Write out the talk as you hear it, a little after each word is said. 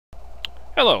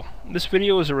Hello, this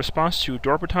video is a response to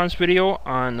Dhorpatan's video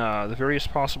on the various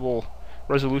possible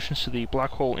resolutions to the black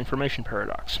hole information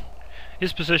paradox.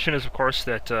 His position is, of course,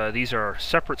 that these are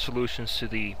separate solutions to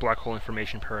the black hole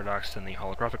information paradox than the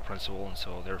holographic principle, and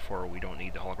so therefore we don't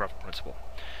need the holographic principle.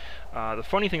 The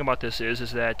funny thing about this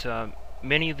is that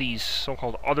many of these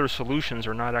so-called other solutions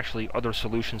are not actually other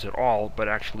solutions at all, but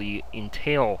actually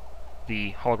entail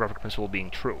the holographic principle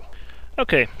being true.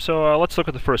 Okay, so let's look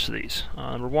at the first of these.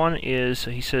 Number one is,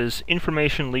 he says,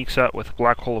 information leaks out with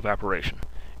black hole evaporation.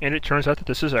 And it turns out that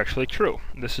this is actually true.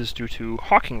 This is due to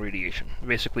Hawking radiation.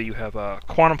 Basically, you have a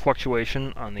quantum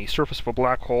fluctuation on the surface of a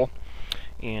black hole,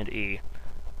 and a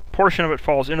portion of it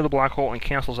falls into the black hole and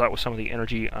cancels out with some of the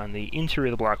energy on the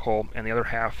interior of the black hole, and the other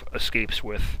half escapes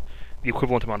with the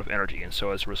equivalent amount of energy. And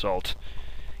so as a result,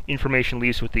 information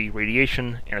leaves with the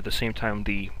radiation, and at the same time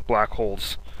the black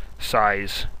hole's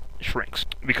size shrinks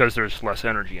because there's less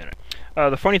energy in it.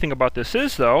 The funny thing about this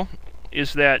is, though,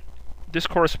 is that this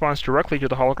corresponds directly to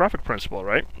the holographic principle,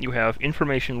 right? You have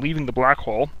information leaving the black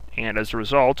hole, and as a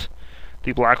result,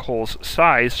 the black hole's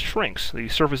size shrinks. The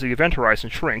surface of the event horizon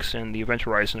shrinks, and the event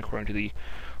horizon, according to the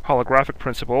holographic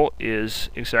principle, is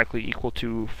exactly equal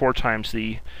to 4 times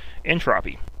the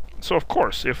entropy. So, of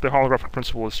course, if the holographic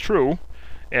principle is true,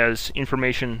 as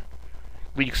information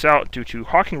leaks out due to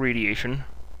Hawking radiation,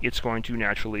 it's going to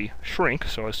naturally shrink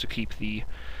so as to keep the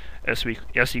S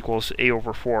equals A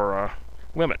over 4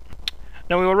 limit.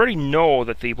 Now, we already know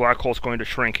that the black hole is going to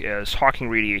shrink as Hawking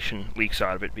radiation leaks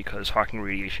out of it, because Hawking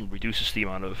radiation reduces the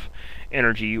amount of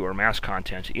energy or mass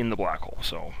content in the black hole.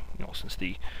 So, since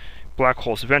the black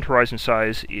hole's event horizon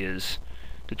size is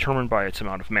determined by its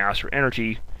amount of mass or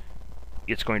energy,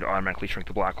 it's going to automatically shrink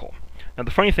the black hole. Now,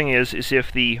 the funny thing is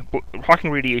if the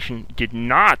Hawking radiation did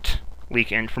not leak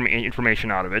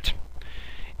information out of it,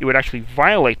 it would actually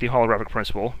violate the holographic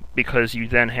principle, because you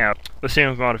then have the same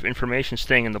amount of information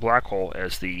staying in the black hole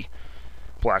as the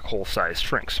black hole size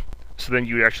shrinks. So then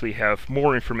you actually have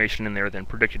more information in there than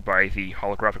predicted by the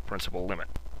holographic principle limit.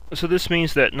 So this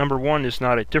means that number one is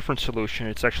not a different solution,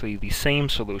 it's actually the same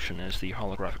solution as the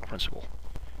holographic principle.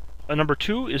 Number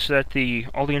two is that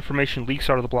all the information leaks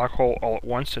out of the black hole all at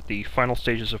once at the final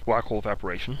stages of black hole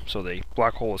evaporation. So the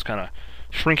black hole is kind of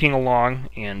shrinking along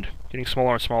and getting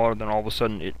smaller and smaller, then all of a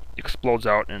sudden it explodes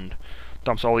out and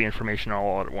dumps all the information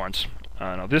all out at once.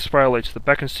 Now this violates the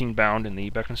Bekenstein bound, and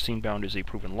the Bekenstein bound is a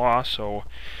proven law, so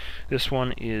this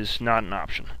one is not an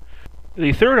option.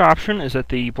 The third option is that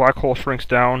the black hole shrinks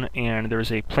down and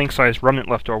there's a Planck-sized remnant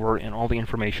left over, and all the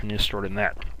information is stored in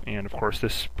that. And of course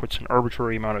this puts an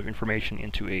arbitrary amount of information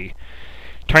into a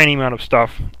tiny amount of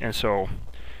stuff, and so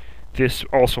this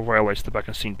also violates the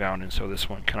Bekenstein bound, and so this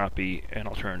one cannot be an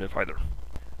alternative either.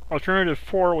 Alternative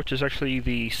 4, which is actually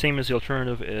the same as the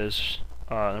alternative as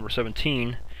number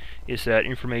 17, is that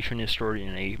information is stored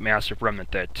in a massive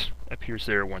remnant that appears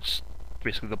there once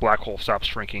basically the black hole stops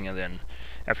shrinking, and then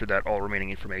after that all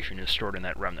remaining information is stored in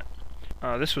that remnant.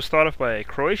 This was thought of by a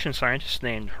Croatian scientist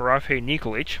named Hrafej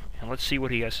Nikolic, and let's see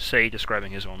what he has to say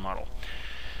describing his own model.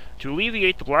 To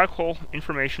alleviate the black hole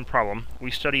information problem, we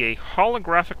study a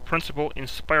holographic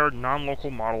principle-inspired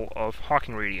non-local model of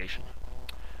Hawking radiation.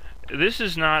 This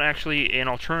is not actually an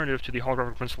alternative to the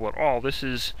holographic principle at all. This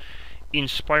is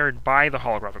inspired by the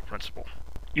holographic principle.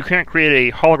 You can't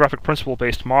create a holographic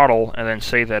principle-based model and then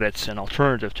say that it's an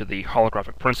alternative to the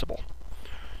holographic principle.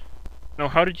 Now,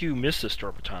 how did you miss this,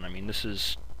 Dhorpatan? I mean, this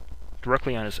is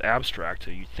directly on his abstract.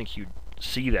 You'd think you'd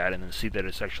see that and then see that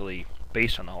it's actually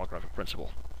based on the holographic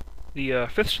principle. The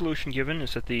fifth solution given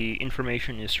is that the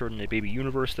information is stored in a baby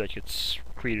universe that gets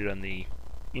created on the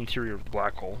interior of the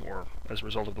black hole, or as a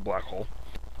result of the black hole.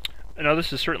 Now,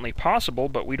 this is certainly possible,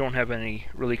 but we don't have any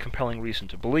really compelling reason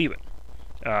to believe it.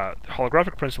 The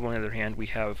holographic principle, on the other hand, we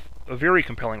have a very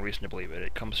compelling reason to believe it.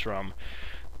 It comes from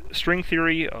string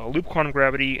theory, loop quantum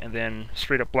gravity, and then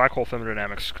straight-up black hole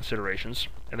thermodynamics considerations,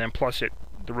 and then plus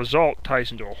the result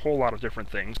ties into a whole lot of different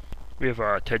things. We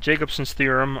have Ted Jacobson's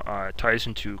theorem, ties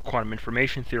into quantum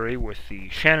information theory with the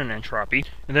Shannon entropy,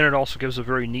 and then it also gives a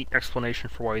very neat explanation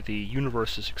for why the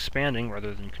universe is expanding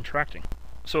rather than contracting.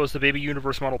 So is the baby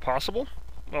universe model possible?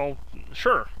 Well,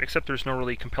 sure, except there's no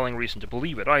really compelling reason to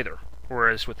believe it either.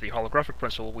 Whereas with the holographic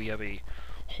principle, we have a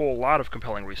whole lot of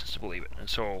compelling reasons to believe it, and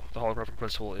so the holographic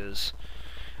principle is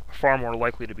far more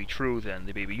likely to be true than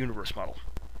the baby universe model.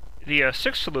 The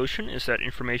sixth solution is that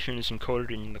information is encoded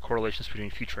in the correlations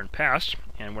between future and past,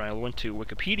 and when I went to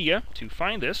Wikipedia to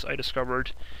find this, I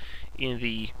discovered in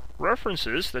the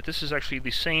references that this is actually the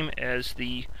same as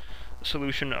the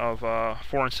solution of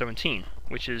 4 and 17,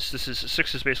 which is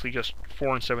 6 is basically just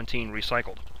 4 and 17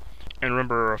 recycled. And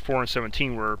remember, 4 and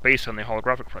 17 were based on the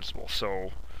holographic principle,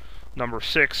 so number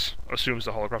 6 assumes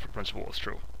the holographic principle is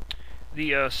true.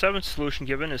 The seventh solution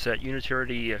given is that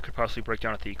unitarity could possibly break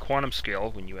down at the quantum scale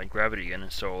when you add gravity in,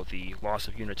 and so the loss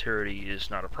of unitarity is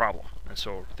not a problem, and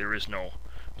so there is no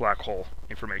black hole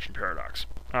information paradox.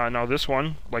 Now this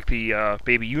one, like the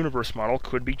baby universe model,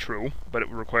 could be true, but it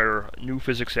would require new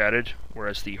physics added,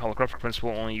 whereas the holographic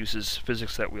principle only uses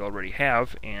physics that we already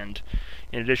have, and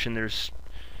in addition there's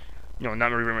not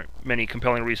very many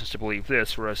compelling reasons to believe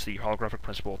this, whereas the holographic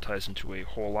principle ties into a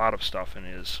whole lot of stuff and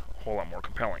is a whole lot more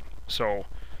compelling. So,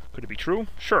 could it be true?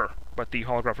 Sure, but the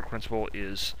holographic principle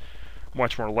is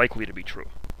much more likely to be true.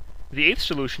 The eighth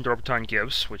solution Dhorpatan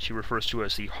gives, which he refers to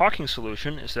as the Hawking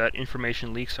solution, is that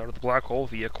information leaks out of the black hole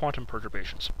via quantum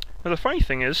perturbations. Now the funny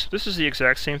thing is, this is the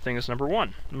exact same thing as number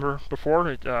 1. Remember before,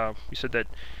 we said that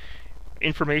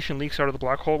information leaks out of the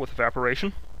black hole with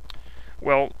evaporation?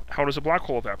 Well, how does a black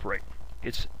hole evaporate?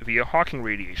 It's via Hawking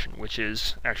radiation, which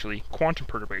is actually quantum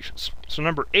perturbations. So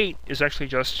number 8 is actually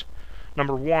just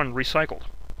number 1 recycled.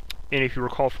 And if you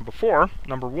recall from before,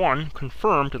 number 1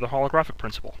 confirmed to the holographic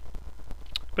principle.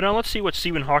 But now let's see what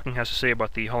Stephen Hawking has to say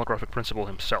about the holographic principle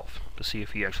himself, to see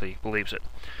if he actually believes it,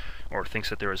 or thinks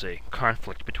that there is a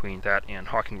conflict between that and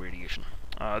Hawking radiation.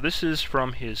 This is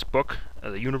from his book,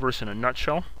 The Universe in a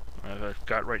Nutshell. I've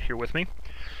got right here with me.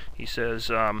 He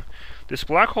says, this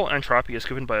black hole entropy is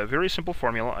given by a very simple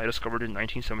formula I discovered in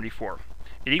 1974.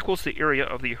 It equals the area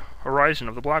of the horizon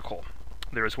of the black hole.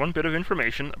 There is one bit of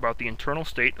information about the internal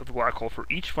state of the black hole for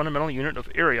each fundamental unit of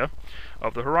area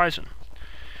of the horizon.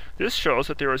 This shows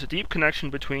that there is a deep connection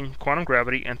between quantum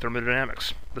gravity and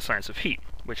thermodynamics, the science of heat,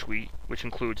 which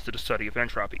includes the study of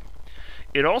entropy.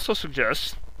 It also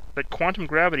suggests that quantum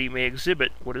gravity may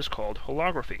exhibit what is called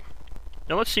holography.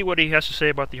 Now let's see what he has to say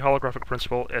about the holographic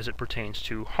principle as it pertains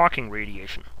to Hawking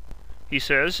radiation. He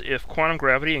says, if quantum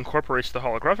gravity incorporates the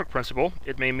holographic principle,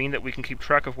 it may mean that we can keep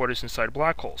track of what is inside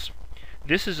black holes.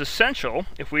 This is essential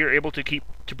if we are able to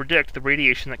predict the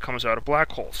radiation that comes out of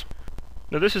black holes.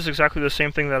 Now this is exactly the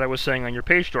same thing that I was saying on your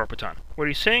page, Dhorpatan. What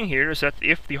he's saying here is that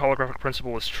if the holographic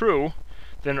principle is true,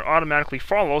 then it automatically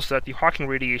follows that the Hawking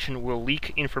radiation will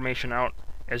leak information out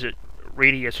as it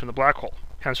radiates from the black hole,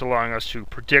 hence allowing us to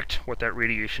predict what that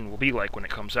radiation will be like when it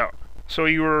comes out. So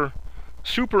you were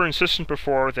super insistent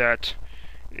before that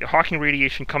Hawking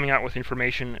radiation coming out with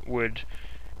information would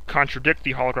contradict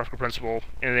the holographic principle,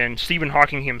 and then Stephen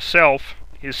Hawking himself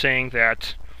is saying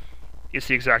that it's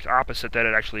the exact opposite, that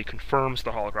it actually confirms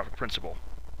the holographic principle,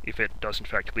 if it does in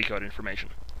fact leak out information.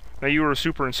 Now you were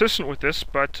super insistent with this,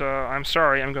 but I'm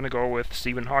sorry, I'm going to go with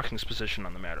Stephen Hawking's position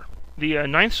on the matter. The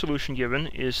ninth solution given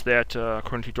is that,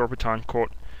 according to Dhorpatan,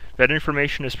 quote, that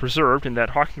information is preserved and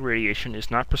that Hawking radiation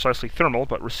is not precisely thermal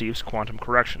but receives quantum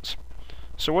corrections.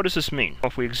 So what does this mean?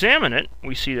 Well, if we examine it,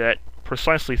 we see that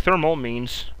precisely thermal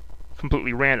means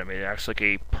completely random. It acts like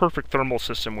a perfect thermal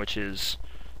system, which is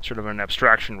sort of an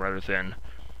abstraction rather than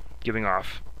giving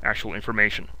off actual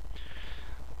information.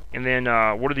 And then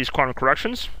what are these quantum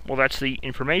corrections? Well, that's the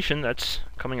information that's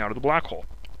coming out of the black hole.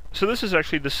 So this is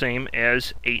actually the same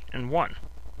as 8 and 1.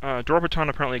 Dhorpatan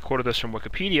apparently quoted this from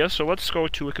Wikipedia, so let's go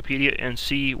to Wikipedia and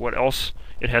see what else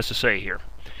it has to say here.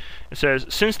 It says,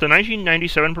 since the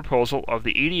 1997 proposal of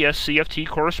the ADS-CFT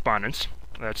correspondence,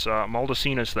 that's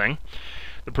Maldaceno's thing,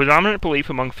 the predominant belief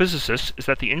among physicists is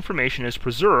that the information is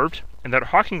preserved and that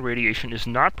Hawking radiation is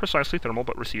not precisely thermal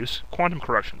but receives quantum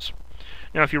corrections.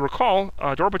 Now, if you recall,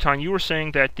 Dhorpatan, you were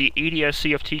saying that the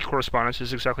ADS-CFT correspondence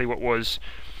is exactly what was,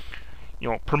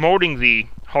 promoting the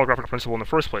holographic principle in the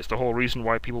first place, the whole reason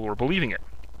why people were believing it.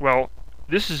 Well,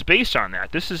 this is based on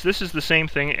that. This is the same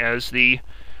thing as the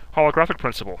holographic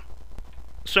principle.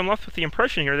 So I'm left with the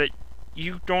impression here that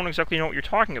you don't exactly know what you're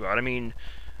talking about. I mean,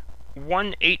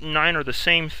 1, 8, and 9 are the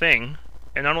same thing,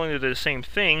 and not only are they the same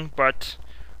thing, but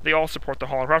they all support the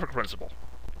holographic principle.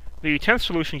 The 10th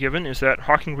solution given is that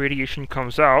Hawking radiation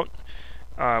comes out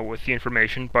with the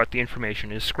information, but the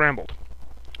information is scrambled.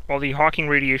 While the Hawking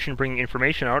radiation bringing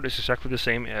information out is exactly the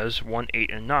same as 1,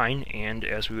 8, and 9, and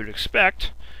as we would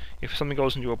expect, if something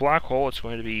goes into a black hole, it's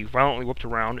going to be violently whipped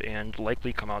around and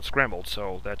likely come out scrambled,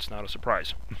 so that's not a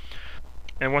surprise.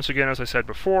 And once again, as I said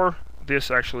before,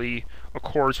 this actually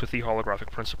accords with the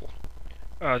holographic principle.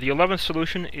 The 11th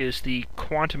solution is the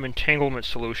quantum entanglement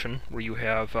solution, where you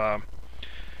have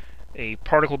a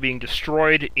particle being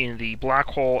destroyed in the black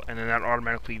hole, and then that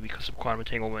automatically, because of quantum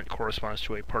entanglement, corresponds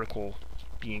to a particle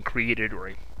being created, or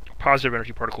a positive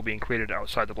energy particle being created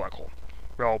outside the black hole.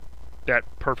 Well, that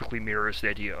perfectly mirrors the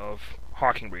idea of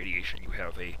Hawking radiation. You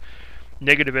have a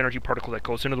negative energy particle that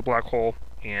goes into the black hole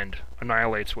and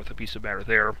annihilates with a piece of matter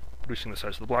there, producing the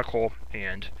size of the black hole,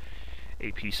 and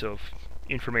a piece of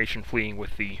information fleeing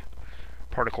with the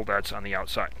particle that's on the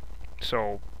outside.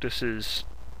 So this is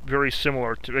very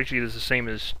similar to, actually this is the same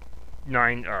as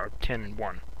 9, 10, and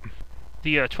 1.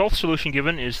 The 12th solution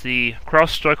given is the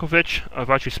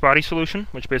Kraus-Stoykovich-Vachispati solution,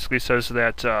 which basically says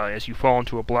that as you fall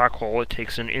into a black hole, it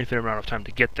takes an infinite amount of time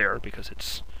to get there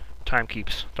because time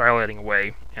keeps dilating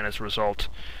away, and as a result,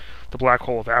 the black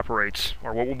hole evaporates,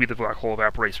 or what will be the black hole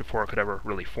evaporates before it could ever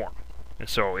really form. And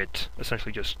so it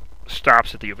essentially just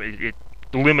stops at the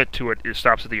limit to it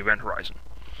stops at the event horizon.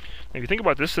 Now, if you think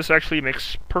about this, this actually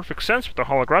makes perfect sense with the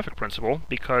holographic principle,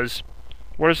 because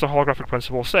what does the holographic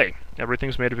principle say?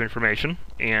 Everything's made of information,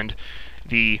 and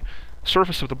the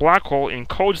surface of the black hole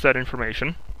encodes that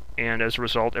information, and as a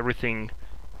result, everything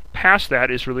past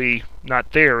that is really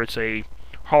not there. It's a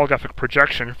holographic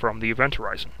projection from the event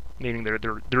horizon, meaning that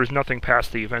there is nothing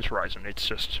past the event horizon. It's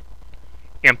just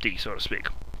empty, so to speak.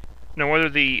 Now, whether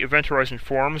the event horizon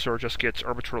forms or just gets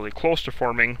arbitrarily close to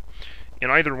forming, in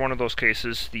either one of those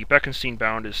cases, the Bekenstein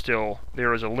bound is still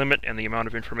there as a limit, and the amount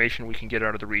of information we can get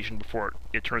out of the region before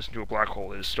it turns into a black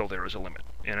hole is still there as a limit.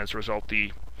 And as a result,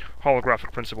 the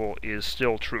holographic principle is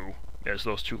still true, as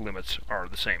those two limits are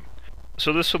the same.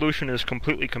 So this solution is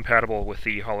completely compatible with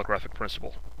the holographic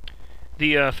principle.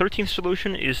 The 13th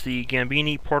solution is the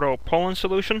Gambini-Porto-Poland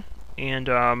solution, and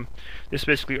this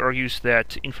basically argues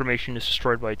that information is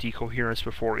destroyed by decoherence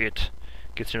before it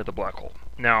gets into the black hole.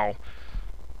 Now,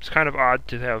 it's kind of odd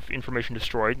to have information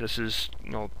destroyed. This is,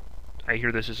 I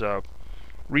hear this is a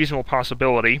reasonable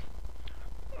possibility,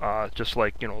 just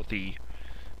like, the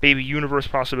baby universe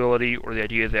possibility, or the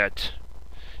idea that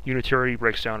unitarity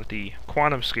breaks down at the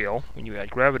quantum scale when you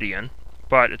add gravity in,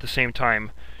 but at the same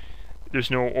time, there's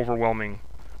no overwhelming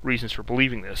reasons for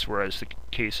believing this, whereas the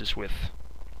case is with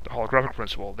the holographic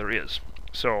principle, there is.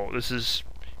 So this is,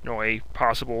 a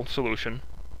possible solution,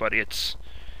 but it's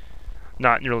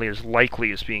not nearly as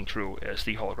likely as being true as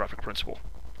the holographic principle.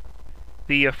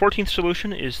 The 14th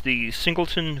solution is the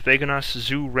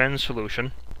Singleton-Wegenas-Zhu-Ren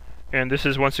solution, and this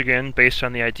is once again based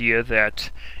on the idea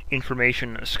that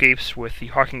information escapes with the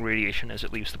Hawking radiation as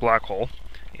it leaves the black hole,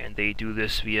 and they do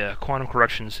this via quantum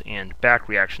corrections and back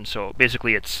reactions. So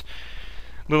basically it's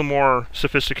a little more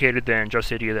sophisticated than just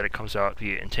the idea that it comes out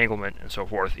via entanglement and so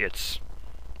forth. It's,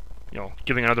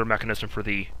 giving another mechanism for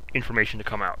the information to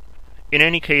come out. In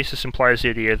any case, this implies the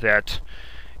idea that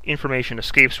information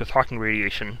escapes with Hawking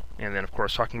radiation, and then of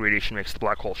course Hawking radiation makes the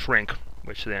black hole shrink,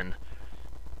 which then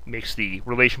makes the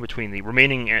relation between the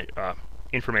remaining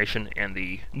information and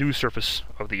the new surface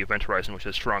of the event horizon, which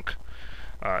has shrunk,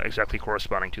 exactly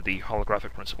corresponding to the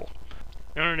holographic principle.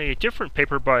 Now, in a different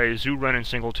paper by Zhu, Ren, and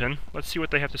Singleton, let's see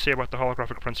what they have to say about the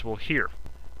holographic principle here.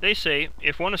 They say,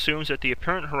 if one assumes that the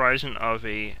apparent horizon of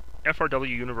a FRW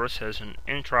universe has an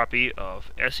entropy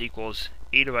of S equals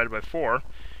A divided by 4,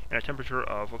 and a temperature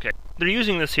of, they're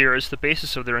using this here as the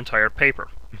basis of their entire paper.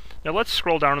 Now let's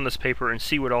scroll down in this paper and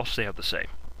see what else they have to say.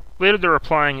 Later they're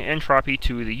applying entropy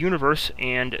to the universe,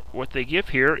 and what they give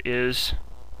here is,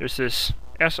 there's this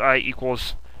SI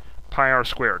equals pi r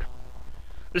squared.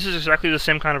 This is exactly the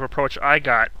same kind of approach I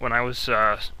got when I was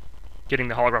getting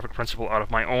the holographic principle out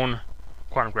of my own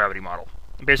quantum gravity model.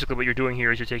 Basically what you're doing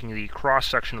here is you're taking the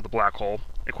cross-section of the black hole,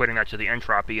 equating that to the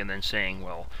entropy, and then saying,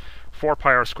 well, 4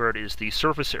 pi r squared is the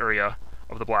surface area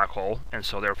of the black hole, and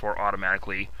so therefore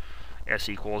automatically S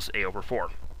equals A over 4.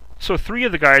 So 3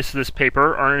 of the guys in this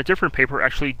paper are in a different paper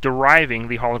actually deriving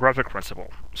the holographic principle.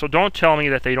 So don't tell me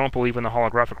that they don't believe in the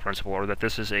holographic principle, or that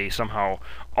this is a somehow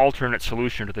alternate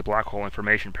solution to the black hole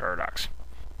information paradox.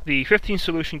 The 15th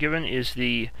solution given is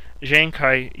the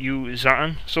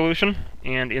Zhang-Kai-Yu-Zhan solution,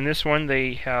 and in this one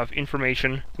they have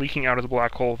information leaking out of the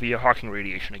black hole via Hawking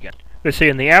radiation again. They say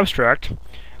in the abstract,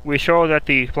 we show that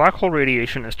the black hole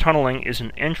radiation as tunneling is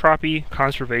an entropy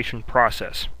conservation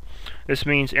process. This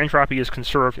means entropy is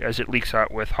conserved as it leaks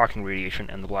out with Hawking radiation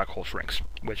and the black hole shrinks,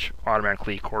 which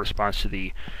automatically corresponds to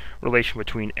the relation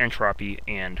between entropy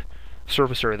and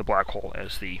surface area of the black hole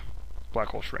as the black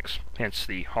hole shrinks, hence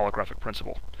the holographic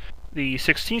principle. The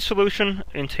 16th solution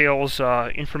entails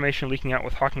information leaking out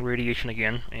with Hawking radiation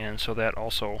again, and so that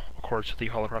also accords with the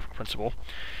holographic principle.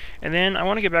 And then I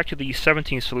want to get back to the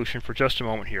 17th solution for just a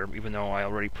moment here, even though I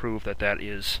already proved that that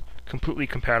is completely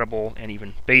compatible and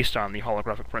even based on the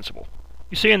holographic principle.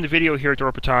 You say in the video here,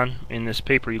 Dhorpatan, in this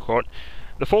paper you quote,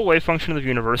 "The full wave function of the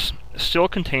universe still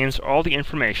contains all the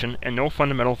information and no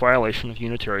fundamental violation of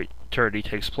unitarity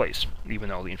takes place, even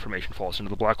though the information falls into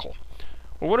the black hole."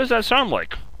 Well, what does that sound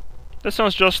like? That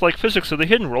sounds just like physics of the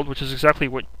hidden world, which is exactly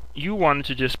what you wanted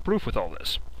to disprove with all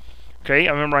this. Okay,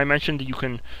 I remember I mentioned that you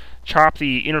can chop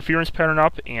the interference pattern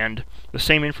up, and the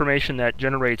same information that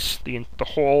generates the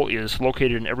whole is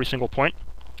located in every single point.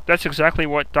 That's exactly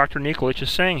what Dr. Nikolic is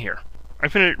saying here. I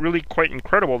find it really quite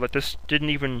incredible that this didn't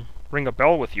even ring a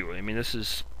bell with you. I mean, this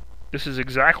is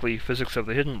exactly physics of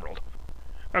the hidden world.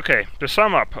 Okay, to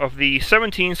sum up, of the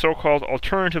 17 so-called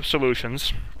alternative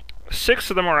solutions, 6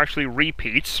 of them are actually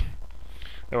repeats.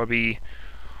 That would be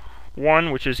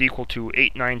 1, which is equal to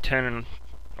 8, 9, 10, and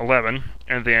 11,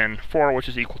 and then 4, which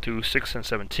is equal to 6 and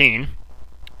 17.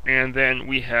 And then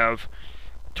we have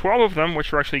 12 of them,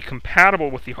 which are actually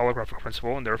compatible with the holographic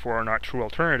principle, and therefore are not true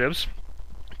alternatives.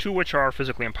 2 which are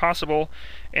physically impossible,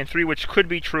 and 3 which could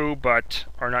be true, but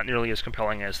are not nearly as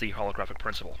compelling as the holographic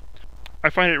principle. I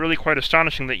find it really quite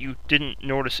astonishing that you didn't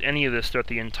notice any of this throughout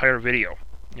the entire video,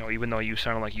 even though you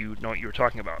sounded like you know what you were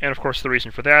talking about. And of course the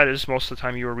reason for that is most of the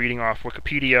time you were reading off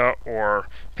Wikipedia or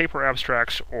paper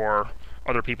abstracts or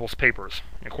other people's papers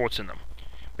and quotes in them.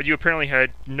 But you apparently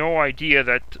had no idea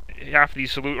that half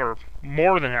these or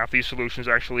more than half these solutions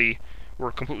actually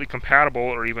were completely compatible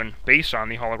or even based on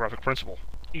the holographic principle.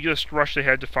 You just rushed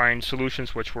ahead to find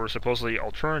solutions which were supposedly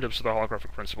alternatives to the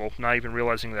holographic principle, not even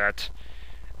realizing that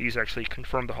these actually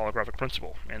confirm the holographic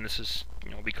principle. And this is,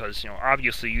 because,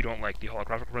 obviously you don't like the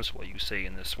holographic principle. You say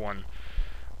in this one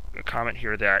comment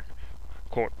here that,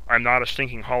 quote, "I'm not a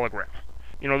stinking hologram."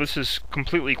 This is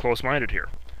completely close-minded here.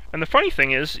 And the funny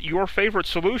thing is, your favorite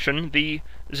solution, the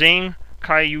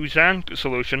Zhang-Kai-Yu-Zhan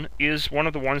solution, is one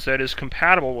of the ones that is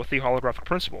compatible with the holographic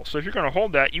principle. So if you're going to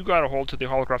hold that, you've got to hold to the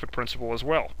holographic principle as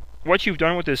well. What you've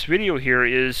done with this video here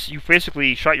is you've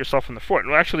basically shot yourself in the foot.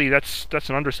 Well, actually, that's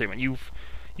an understatement. You've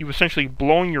essentially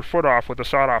blown your foot off with a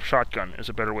sawed-off shotgun, is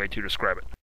a better way to describe it.